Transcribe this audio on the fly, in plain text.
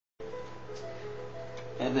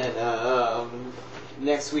And then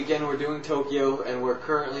next weekend we're doing Tokyo, and we're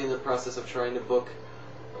currently in the process of trying to book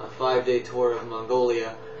a 5-day tour of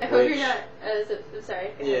Mongolia. I hope you're not. I'm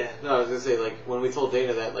sorry. Yeah, no, I was gonna say, like, when we told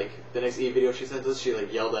Dana that, like, the next e-video she sent us, she,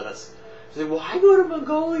 like, yelled at us. She's like, why go to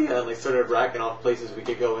Mongolia? And, like, started racking off places we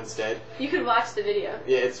could go instead. You could watch the video.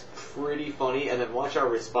 Yeah, it's pretty funny, and then watch our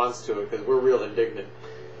response to it, because we're real indignant.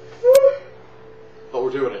 But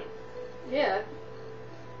we're doing it. Yeah.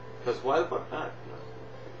 Because why the fuck not?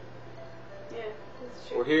 Yeah, that's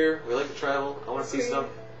true. We're here, we like to travel, I want to see stuff.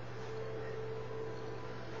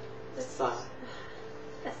 Asa.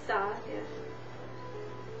 Asa, yeah.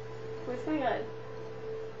 What's going on?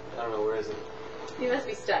 I don't know, where is it? He must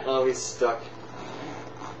be stuck. Oh, he's stuck.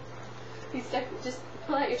 He's stuck. Just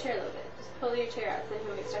pull out your chair a little bit. Just pull your chair out so he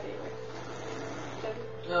won't get stuck anywhere.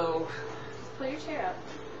 No. Just pull your chair out.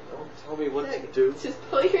 Don't tell me what to do. Just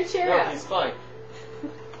pull your chair out. No, he's fine.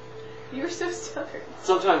 You were so stubborn.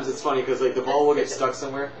 Sometimes it's funny because, like, the ball will get stuck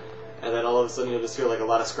somewhere, and then all of a sudden you'll just feel, like, a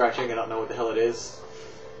lot of scratching and I don't know what the hell it is.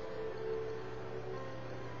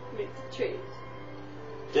 Make the tree.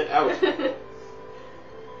 Get out. Okay.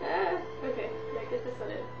 Now get this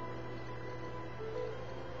one in.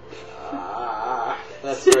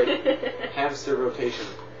 That's right. Hamster rotation.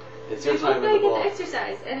 It's your time in the ball. They both get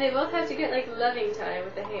exercise, and they both have to get, like, loving time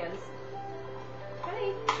with the hands.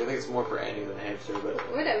 Hi. I think it's more for Annie than a hamster, but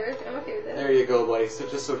Whatever. I'm okay with that. there you go, buddy. So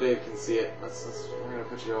just so Dave can see it, we're gonna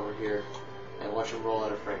put you over here and watch him roll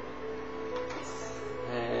out of frame.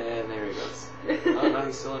 And there he goes. Oh no,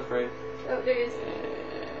 he's still in frame. Oh, there he is.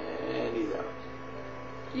 And he's out.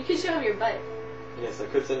 You can show him your butt. Yes, I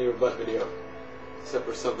could send you a butt video. Except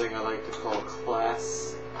for something I like to call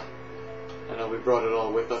class. I know we brought it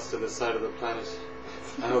all with us to this side of the planet.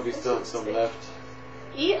 I hope you still have some left.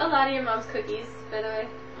 Eat a lot of your mom's cookies, by the way,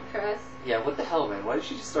 for us. Yeah, what the hell, man? Why did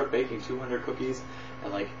she just start baking 200 cookies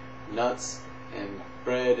and, like, nuts and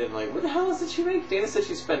bread and, like, what the hell did she make? Dana said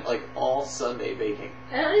she spent, like, all Sunday baking.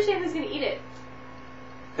 I don't understand who's gonna eat it.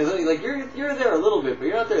 Because, like, you're there a little bit, but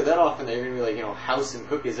you're not there that often that you're going to be, like, you know, housing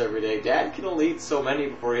cookies every day. Dad can only eat so many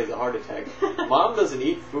before he has a heart attack. Mom doesn't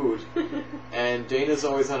eat food. And Dana's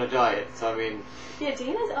always on a diet. So, I mean... Yeah,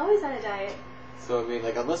 Dana's always on a diet. So, I mean,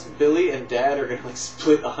 like, unless Billy and Dad are going to, like,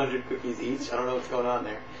 split 100 cookies each, I don't know what's going on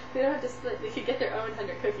there. They don't have to split. They could get their own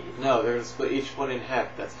 100 cookies. No, they're going to split each one in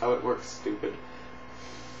half. That's how it works, stupid.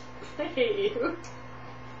 I hate you.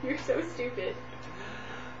 You're so stupid.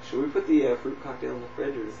 Should we put the fruit cocktail in the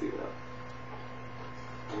fridge or just leave it up?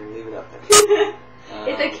 I'm going to leave it up then.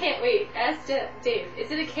 It's a can. Wait, ask Dave.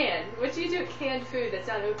 Is it a can? What do you do with canned food that's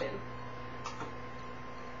not open?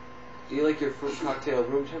 Do you like your fruit cocktail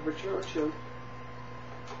room temperature or chilled?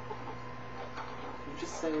 I'm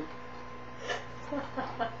just saying.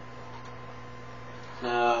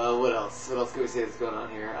 What else? What else can we say that's going on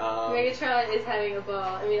here? Megatron is having a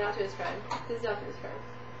ball. I mean, Optimus Prime. This is Optimus Prime.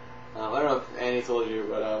 I don't know if Annie told you,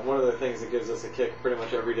 but one of the things that gives us a kick pretty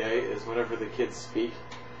much every day is whenever the kids speak.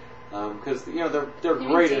 Because, you know, they're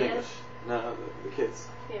great at English. No, the kids.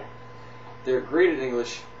 Yeah. They're great at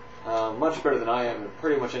English, much better than I am in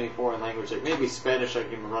pretty much any foreign language. Like, maybe Spanish I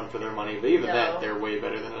can run for their money, but even that, they're way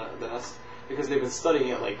better than us. Because they've been studying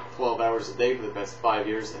it like 12 hours a day for the past 5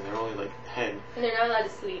 years, and they're only like 10. And they're not allowed to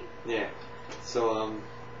sleep. Yeah. So,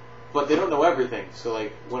 but they don't know everything. So,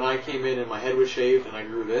 like, when I came in and my head was shaved and I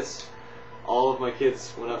grew this, all of my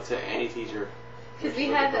kids went up to Annie teacher. Because we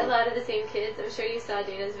have a lot of the same kids. I'm sure you saw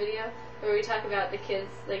Dana's video where we talk about the kids,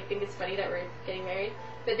 like, think it's funny that we're getting married.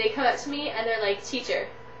 But they come up to me and they're like, teacher,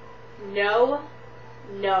 no.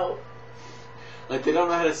 Like, they don't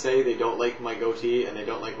know how to say they don't like my goatee and they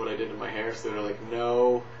don't like what I did to my hair, so they're like,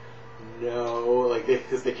 no, like,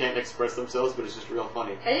 because they can't express themselves, but it's just real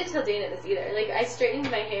funny. I didn't tell Dana this either. Like, I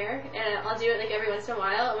straightened my hair, and I'll do it, like, every once in a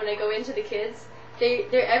while, and when I go into the kids,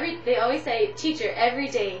 they always say, teacher, every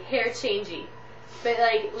day, hair changey. But,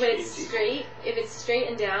 like, when it's straight, if it's straight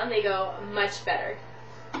and down, they go, much better.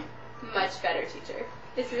 Much better, teacher.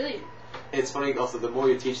 It's really... It's funny, also, the more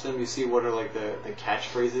you teach them, you see what are, like, the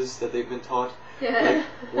catchphrases that they've been taught. Like,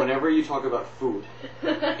 whenever you talk about food,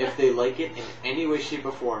 if they like it in any way, shape,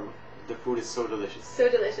 or form, the food is so delicious. So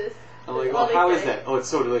delicious. I'm like, well, how is that? Oh, it's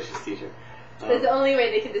so delicious, teacher. That's the only way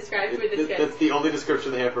they can describe food that's good. That's the only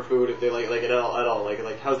description they have for food, if they like it at all.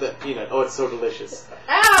 Like, how's that peanut? Oh, it's so delicious.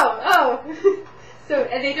 Ow! Oh! So,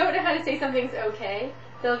 and they don't know how to say something's okay.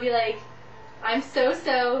 They'll be like, I'm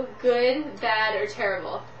so, good, bad, or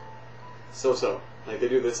terrible. So. Like, they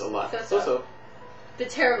do this a lot. So. The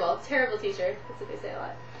terrible teacher. That's what they say a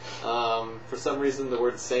lot. For some reason, the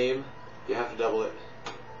word same, you have to double it.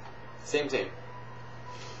 Same.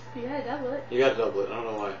 You gotta double it. You gotta double it. I don't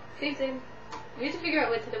know why. Same. We have to figure out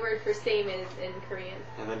what the word for same is in Korean.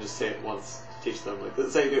 And then just say it once to teach them, like, this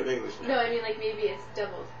is how you do it in English now. No, I mean, like, maybe it's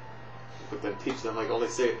doubled. But then teach them, like, only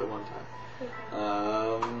say it the one time.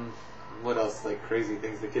 Okay. What else, like, crazy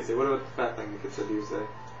things the kids say? What about the fat thing the kids said you say?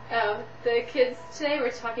 Oh, the kids today were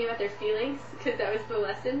talking about their feelings, because that was the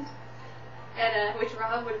lesson, and which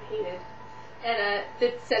Rob would have hated. And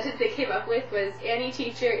the sentence they came up with was, Annie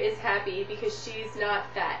teacher is happy because she's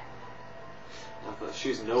not fat.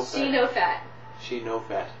 She's no fat. She no fat. She no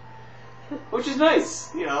fat. Which is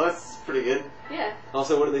nice. You know, that's pretty good. Yeah.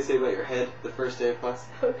 Also, what did they say about your head the first day of class?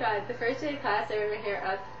 Oh god, the first day of class I had my hair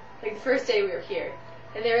up, like the first day we were here.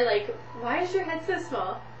 And they were like, why is your head so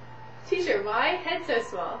small? Teacher, why head so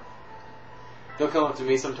small? They'll come up to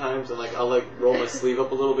me sometimes and like I'll like roll my sleeve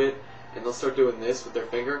up a little bit and they'll start doing this with their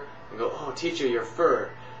finger and go, oh teacher, your fur.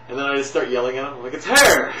 And then I just start yelling at them, I'm like, it's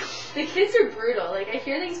hair! The kids are brutal. Like I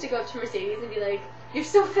hear they used to go up to Mercedes and be like, you're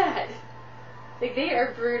so fat. Like they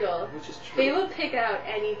are brutal. Which is true. They will pick out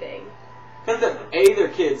anything. Because A, they're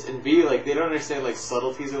kids, and B, like they don't understand like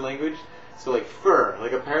subtleties of language. So like fur,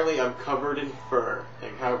 like apparently I'm covered in fur,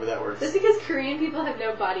 like however that works. That's because Korean people have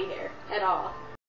no body hair at all.